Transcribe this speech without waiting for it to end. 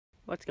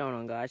What's going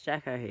on, guys?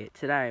 Jacko here.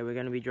 Today we're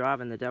going to be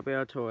driving the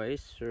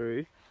WLtoys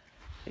through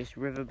this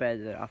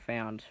riverbed that I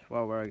found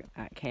while we're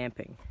at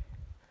camping.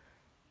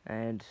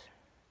 And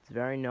it's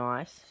very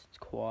nice, it's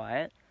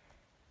quiet,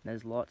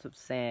 there's lots of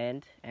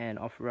sand and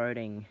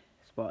off-roading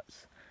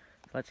spots.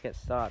 Let's get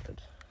started.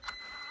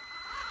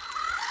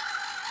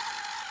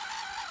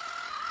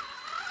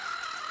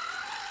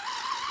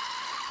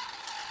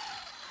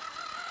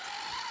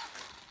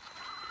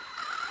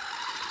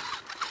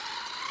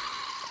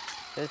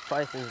 This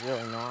place is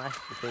really nice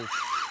because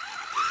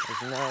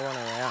there's no one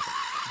around.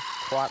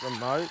 It's quite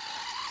remote.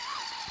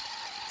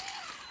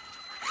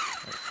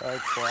 It's so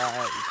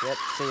quiet. You get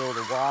to see all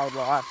the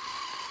wildlife.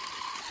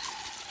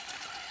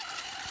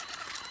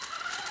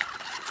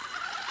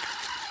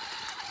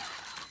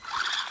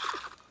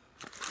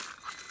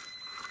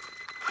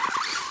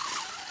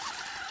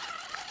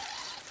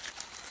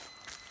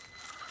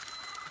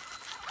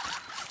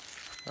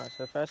 Right,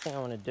 so the first thing I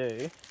want to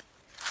do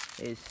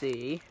is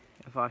see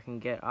if I can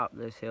get up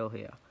this hill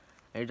here.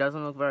 It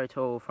doesn't look very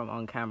tall from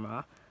on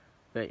camera,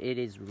 but it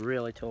is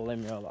really tall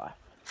in real life.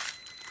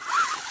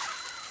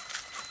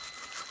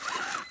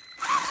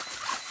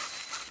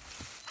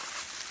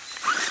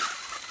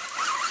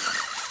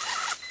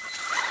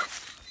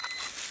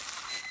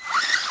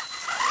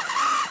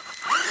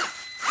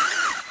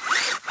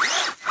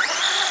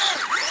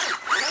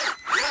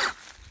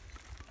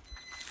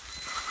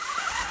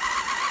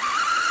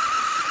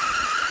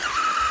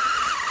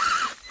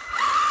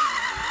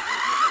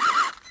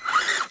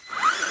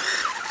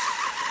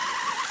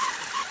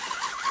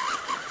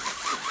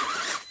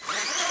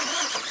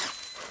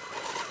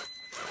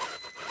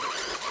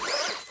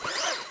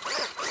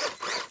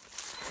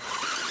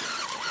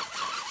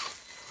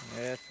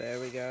 Yes, there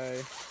we go.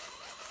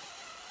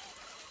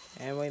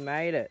 And we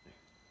made it.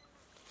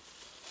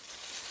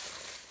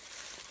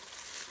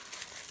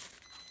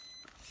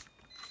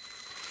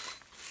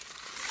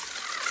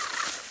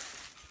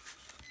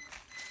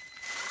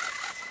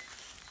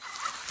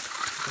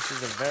 This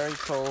is a very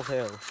tall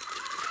hill.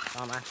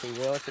 I'm actually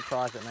really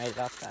surprised it made it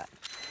up that.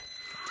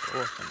 It's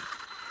awesome.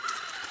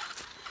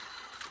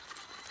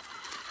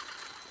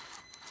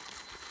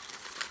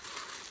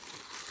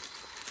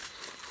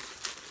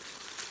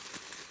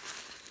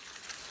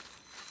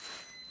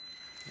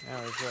 Now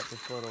we've got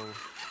this little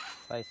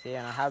place here,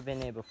 and I have been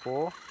there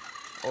before.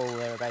 All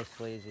there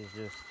basically is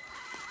just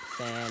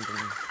sand and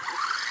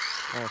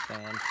more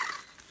sand.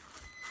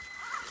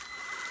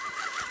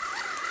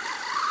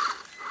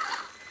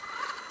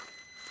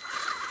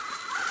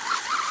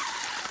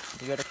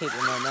 You got to keep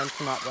the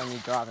momentum up when you're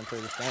driving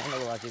through the sand,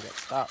 otherwise you get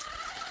stuck.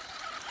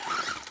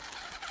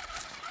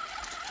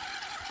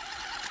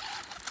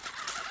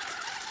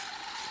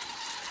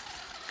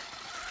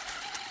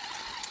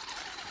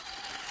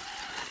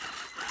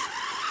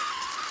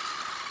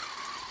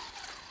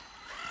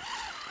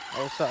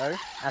 Also,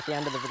 at the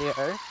end of the video,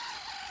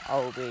 I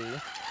will be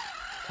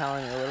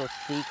telling you a little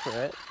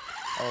secret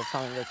of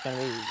something that's going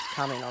to be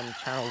coming on the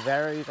channel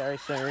very, very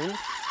soon.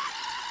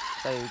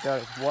 So you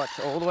got to watch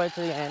all the way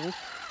to the end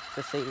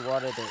to see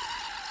what it is.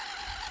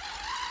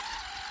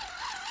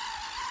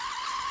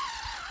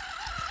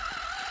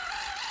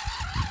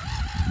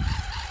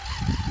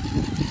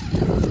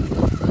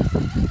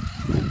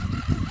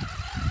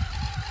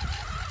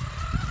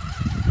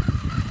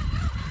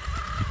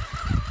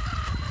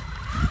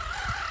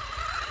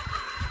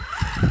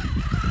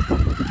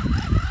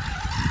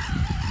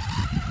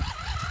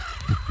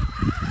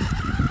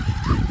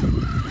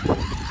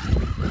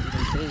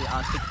 The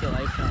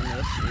articulation on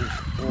this is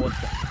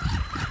awesome.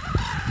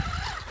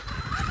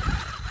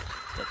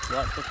 Gets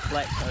lots of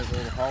flex over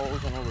all the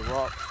holes and all the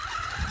rocks.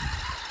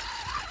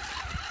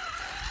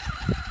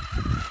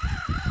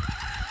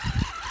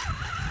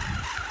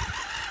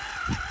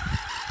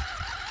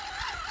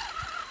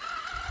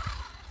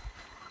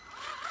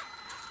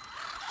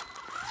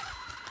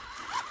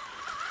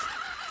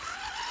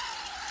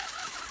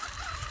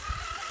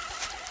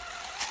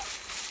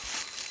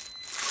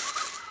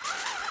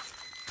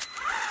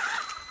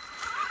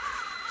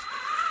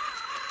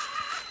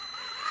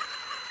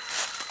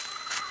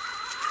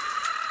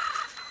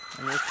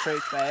 And this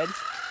creek bed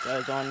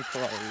goes on for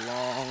a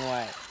long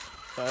way,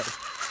 so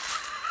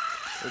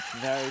it's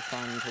very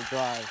fun to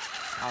drive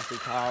RC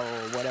car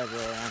or whatever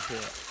around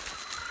here.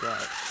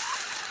 Great.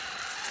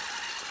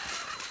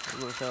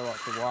 There's also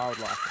lots of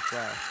wildlife as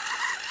well.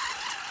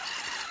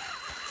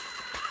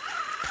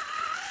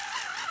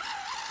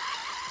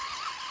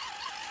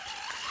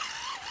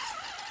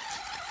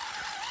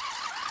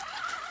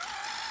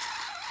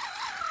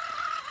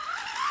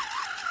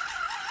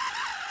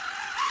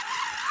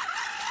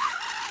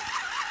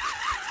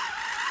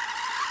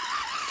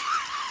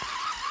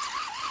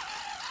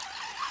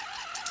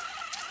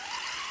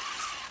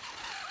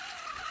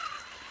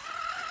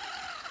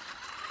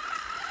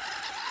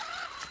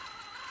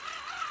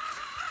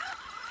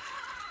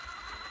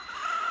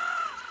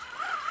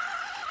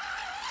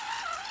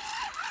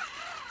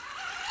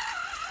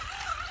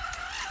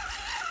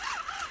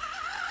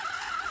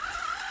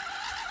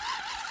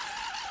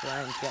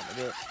 Rain's getting a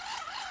bit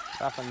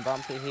rough and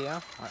bumpy here.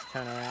 Might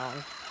turn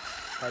around,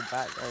 head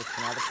back, go to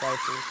some other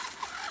places.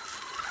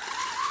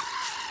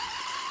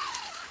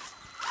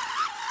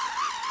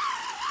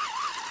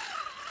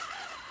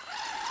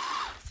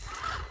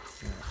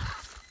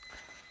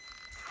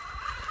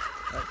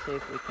 Let's see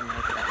if we can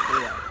make it up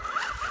here.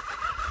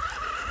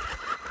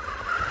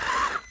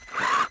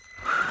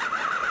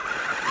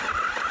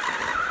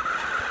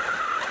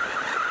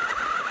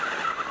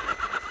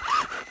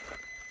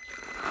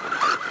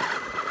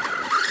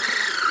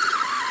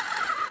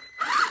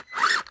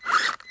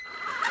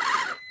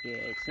 Yeah,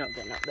 it's not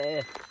getting up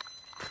there.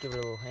 Give it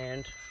a little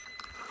hand.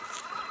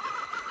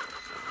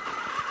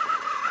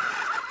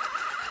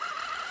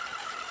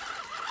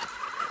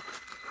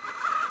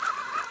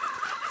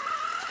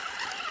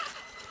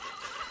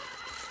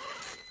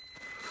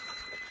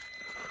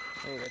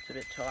 Oh, that's a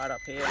bit tight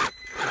up here.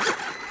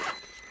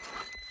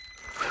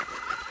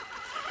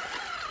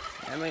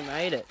 And we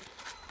made it.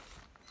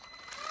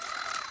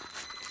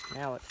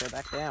 Now let's go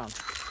back down.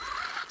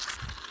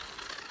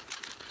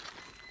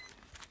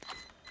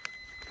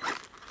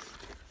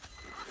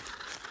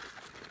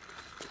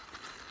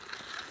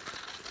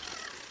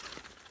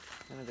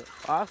 A bit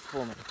fast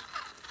for me.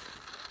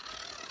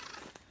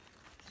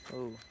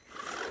 Oh,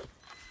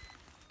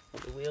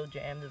 got the wheel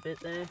jammed a bit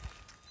there.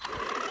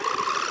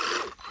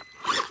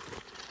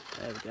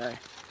 There we go.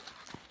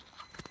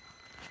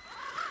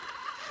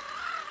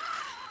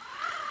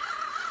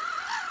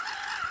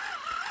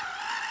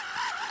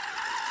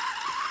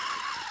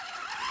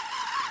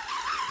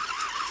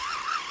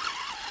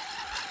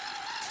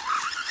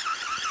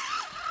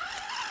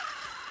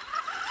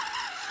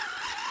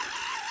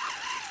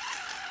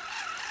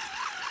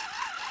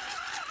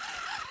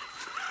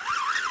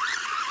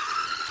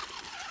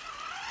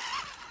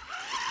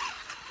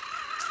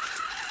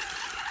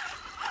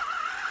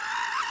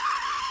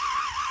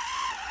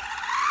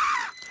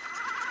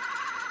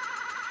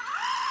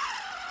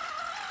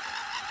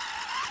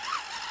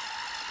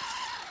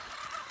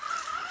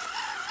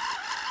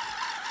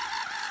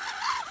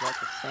 Got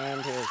the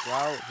sand here as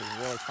well, which is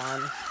really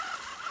fun.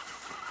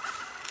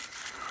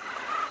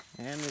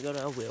 And we got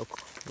our wheel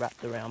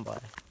wrapped around by.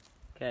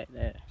 Okay,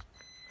 there.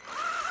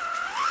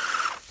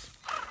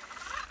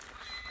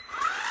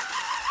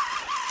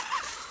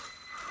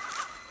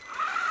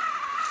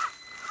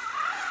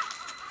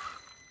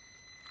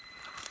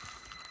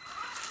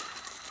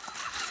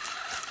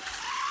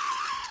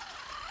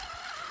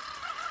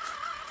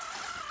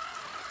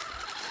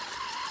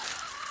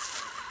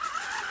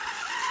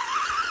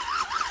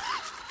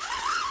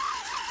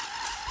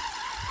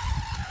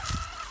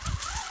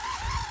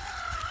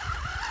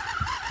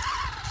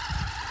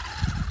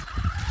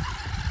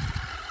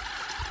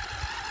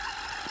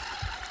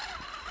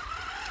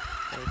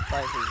 This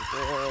place is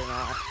really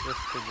nice just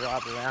to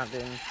drive around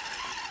in.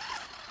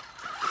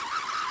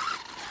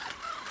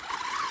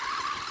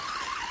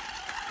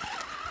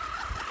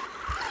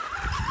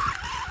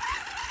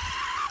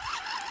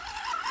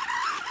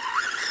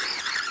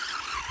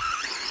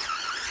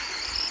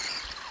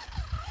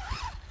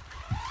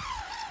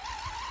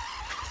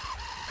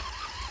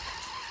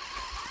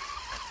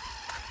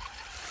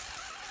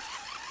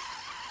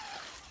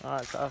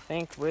 Alright, so I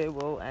think we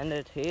will end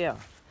it here.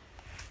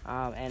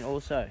 And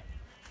also,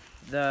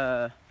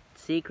 the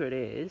secret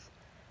is,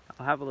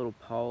 I'll have a little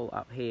pole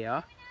up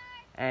here,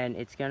 and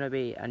it's going to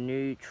be a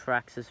new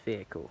Traxxas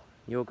vehicle.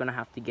 You're going to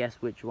have to guess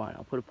which one.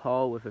 I'll put a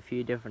poll with a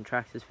few different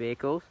Traxxas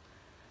vehicles,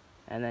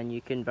 and then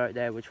you can vote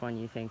there which one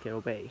you think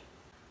it'll be.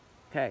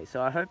 Okay,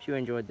 so I hope you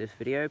enjoyed this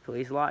video.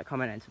 Please like,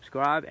 comment, and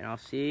subscribe, and I'll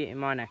see you in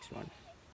my next one.